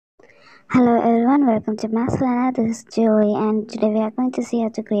Hello everyone, welcome to Maslana. This is Julie, and today we are going to see how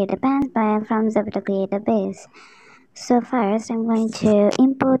to create a pants from ZEPETO Creator Base. So first, I'm going to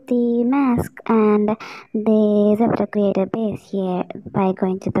import the mask and the ZEPETO Creator Base here by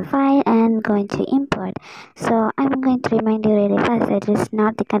going to the file and going to import. So I'm going to remind you really fast that it is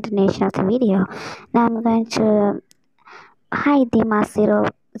not the continuation of the video. Now I'm going to hide the mask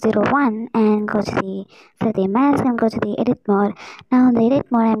 001 and go to the select the mask and go to the edit mode. Now in the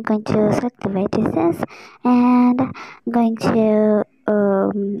edit mode I'm going to select the vertices and I'm going to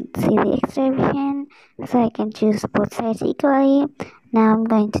see the extrusion so I can choose both sides equally. Now I'm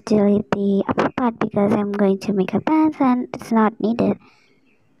going to delete the upper part because I'm going to make a pants and it's not needed.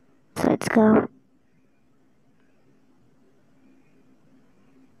 So let's go.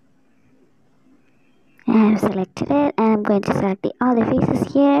 I have selected it and I'm going to select all the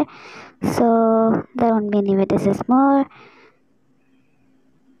faces here, so there won't be any vertices more.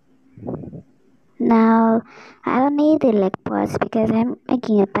 Now I don't need the leg parts because I'm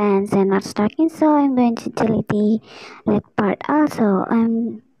making a pants and not stocking, so I'm going to delete the leg part also.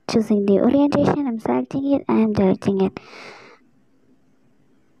 I'm choosing the orientation, I'm selecting it, I'm deleting it.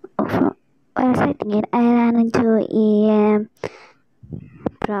 While selecting it, I ran into a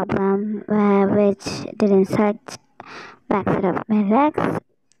problem which didn't select backside of my legs,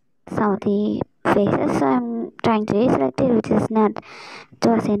 some of the faces, so I'm trying to reselect it, which is not, it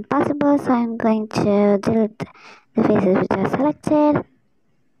was impossible, so I'm going to delete the faces which are selected.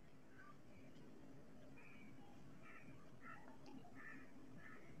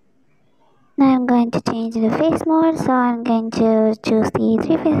 Now I'm going to change the face mode, so I'm going to choose the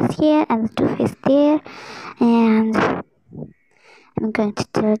 3 faces here and the 2 faces there, and I'm going to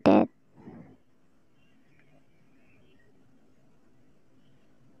tilt it.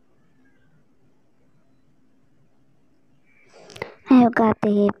 I've got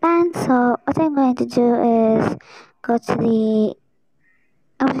the pants, so what I'm going to do is go to the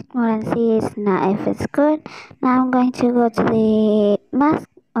object mode and see if it's good. Now I'm going to go to the mask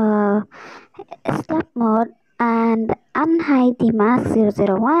slap mode and unhide the mask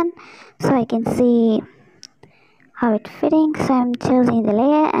 001 so I can see how it's fitting. So I'm choosing the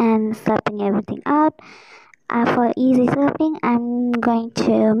layer and slapping everything out. For easy slapping, I'm going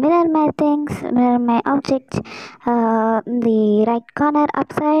to mirror my object, the right corner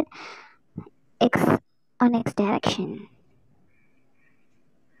upside x on x direction.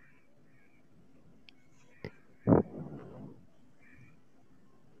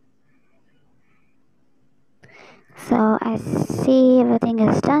 So I see everything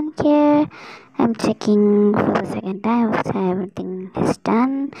is done here. I'm checking for the second time if everything is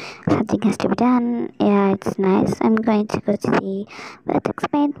done. Something has to be done. Yeah, it's nice. I'm going to go to the vertex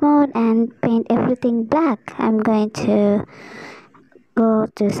paint mode and paint everything black. I'm going to go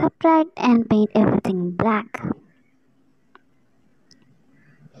to subtract and paint everything black.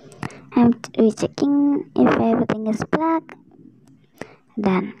 I'm rechecking if everything is black.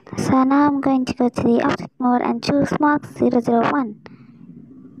 Done. So now I'm going to go to the object mode and choose mark 001.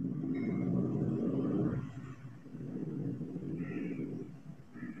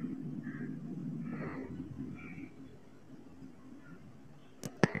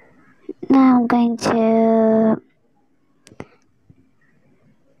 Now I'm going to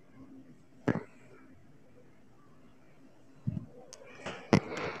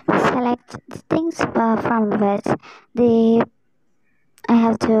select the things from which I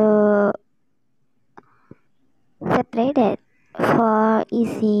have to separate it for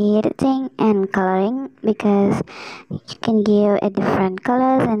easy editing and coloring because you can give a different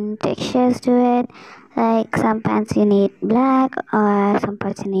colors and textures to it. Like some pants you need black, or some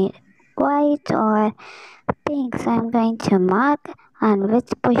parts you need white or pink. So I'm going to mark on which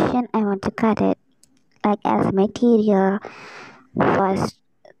position I want to cut it, like as material. First,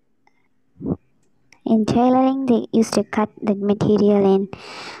 in tailoring they used to cut the material in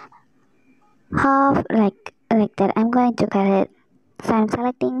half, like that. I'm going to cut it, so I'm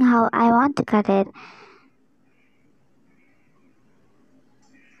selecting how I want to cut it.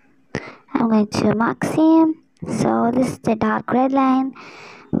 I'm going to mark seam, so this is the dark red line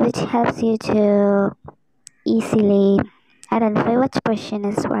which helps you to easily identify which position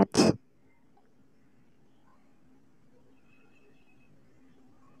is what.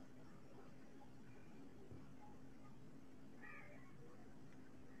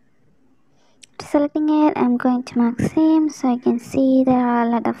 Selecting it, I'm going to mark seam, so I can see there are a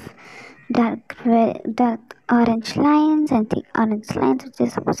lot of dark orange lines and thick orange lines, which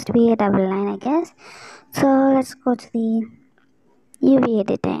is supposed to be a double line, I guess. So let's go to the UV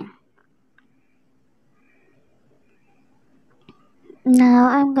editing. Now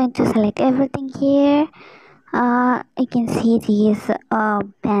I'm going to select everything here. You can see these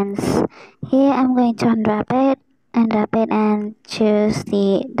pens here. I'm going to unwrap it and choose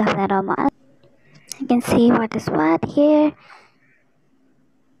the diorama. You can see what is what here.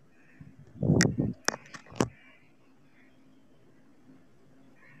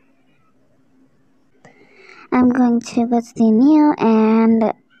 I'm going to go to the new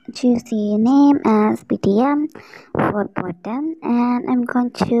and choose the name as PTM for bottom, and I'm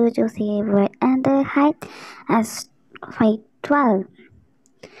going to choose the width and the height as 512,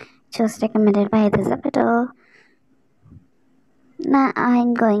 just recommended by the ZEPETO. Now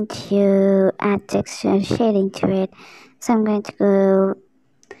I'm going to add texture shading to it, so I'm going to go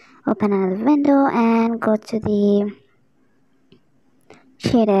open another window and go to the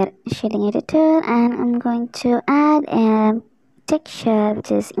shading editor, and I'm going to add a texture,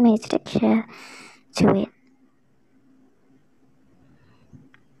 which is image texture, to it.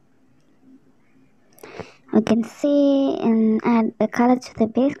 You can see and add the color to the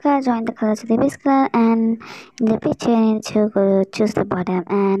base color, join the color to the base color, and in the picture I need to go choose the bottom.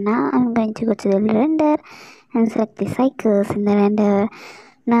 And now I'm going to go to the render and select the cycles in the render.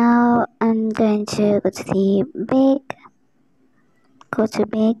 Now I'm going to go to the bake,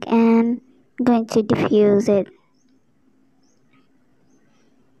 and I'm going to diffuse it.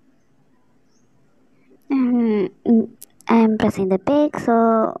 I'm pressing the bake,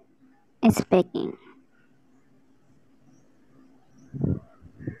 so it's baking.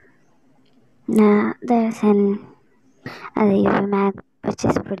 Now there's a UV map which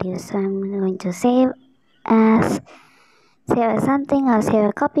is produced, so I'm going to save as something, or save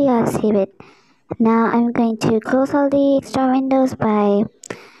a copy, or save it. Now I'm going to close all the extra windows by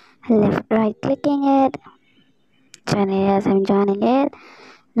right clicking it, join it as I'm joining it.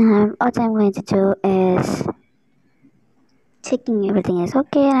 Now what I'm going to do is checking everything is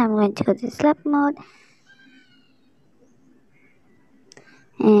okay. I'm going to go to slap mode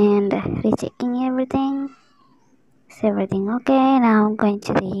and rechecking everything. Is everything okay? Now I'm going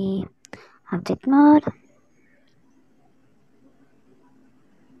to the object mode.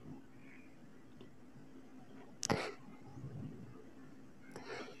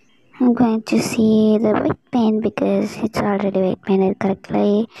 I'm going to see the weight paint because it's already weight painted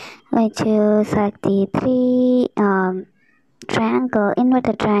correctly. I'm going to select the three triangle,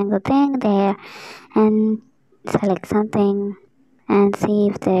 inverted triangle thing there, and select something and see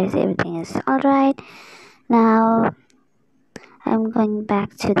if there's everything is alright. Now I'm going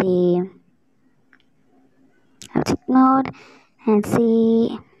back to the object mode and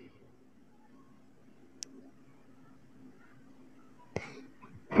see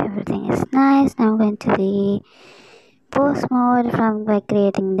if everything is nice. Now I'm going to the post mode from by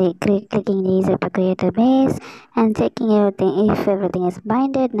clicking the ZEPETO creator base and checking everything if everything is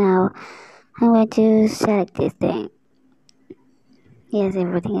binded. Now I'm going to select this thing. Yes,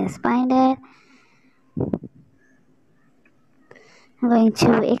 everything is binded. I'm going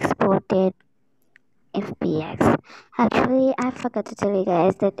to export it FBX. Actually, I forgot to tell you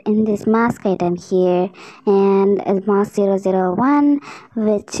guys that in this mask item here and mask 001,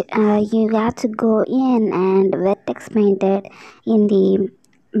 which you have to go in and vertex paint it in the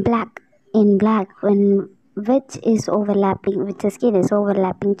black, when which is overlapping, which the skin is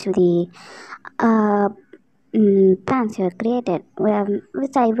overlapping to the plans you have created,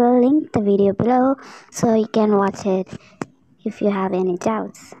 which I will link the video below so you can watch it if you have any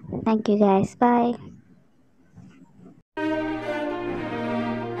doubts. Thank you guys, bye.